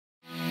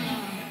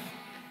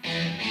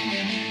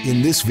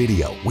In this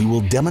video, we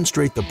will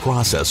demonstrate the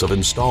process of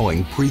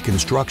installing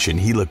pre-construction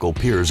helical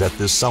piers at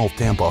this South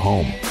Tampa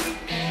home.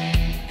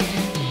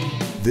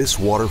 This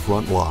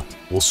waterfront lot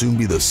will soon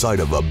be the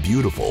site of a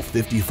beautiful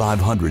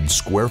 5,500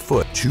 square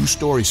foot,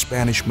 two-story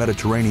Spanish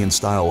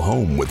Mediterranean-style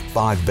home with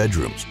 5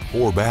 bedrooms,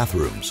 4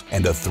 bathrooms,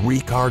 and a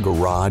 3-car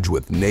garage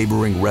with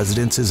neighboring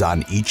residences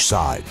on each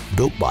side,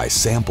 built by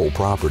Sample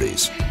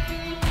Properties.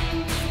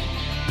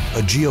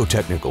 A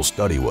geotechnical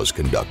study was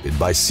conducted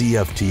by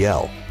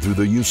CFTL through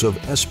the use of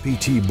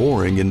SPT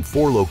boring in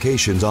 4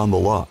 locations on the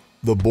lot.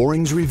 The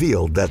borings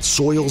revealed that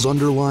soils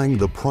underlying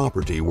the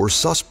property were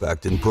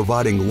suspect in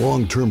providing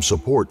long-term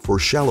support for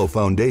shallow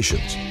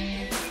foundations.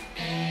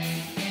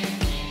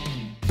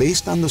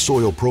 Based on the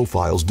soil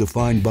profiles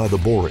defined by the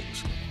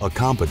borings, a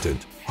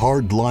competent,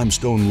 hard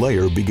limestone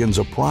layer begins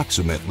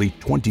approximately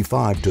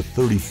 25 to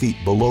 30 feet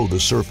below the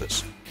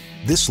surface.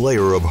 This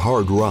layer of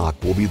hard rock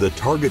will be the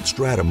target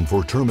stratum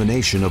for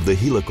termination of the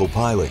helical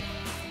piling.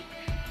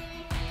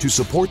 To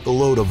support the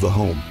load of the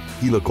home,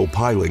 helical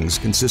pilings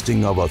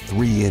consisting of a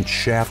 3-inch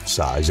shaft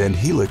size and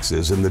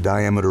helixes in the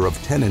diameter of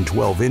 10 and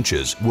 12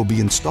 inches will be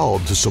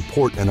installed to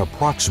support an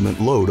approximate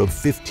load of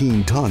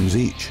 15 tons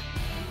each.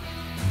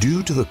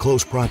 Due to the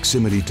close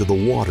proximity to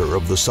the water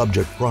of the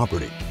subject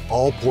property,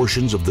 all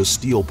portions of the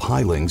steel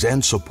pilings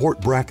and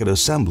support bracket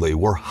assembly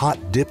were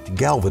hot-dipped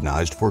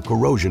galvanized for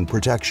corrosion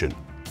protection.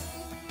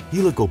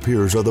 Helical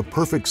piers are the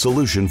perfect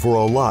solution for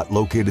a lot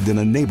located in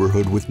a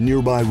neighborhood with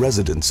nearby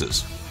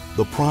residences.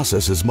 The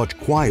process is much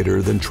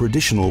quieter than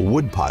traditional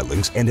wood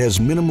pilings and has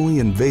minimally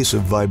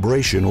invasive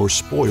vibration or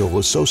spoil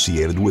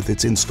associated with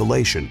its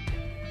installation.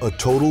 A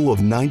total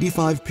of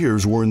 95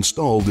 piers were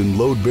installed in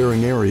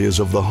load-bearing areas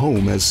of the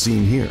home as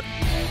seen here.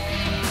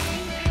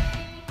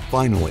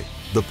 Finally,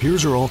 the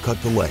piers are all cut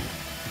to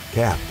length,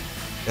 capped,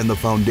 and the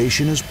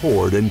foundation is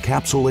poured,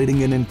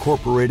 encapsulating and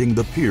incorporating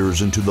the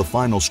piers into the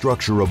final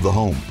structure of the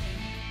home.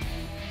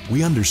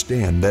 We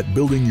understand that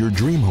building your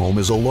dream home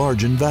is a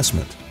large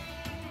investment.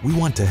 We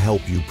want to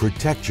help you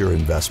protect your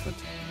investment,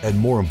 and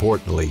more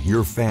importantly,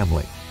 your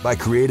family, by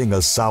creating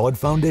a solid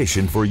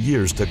foundation for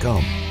years to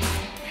come.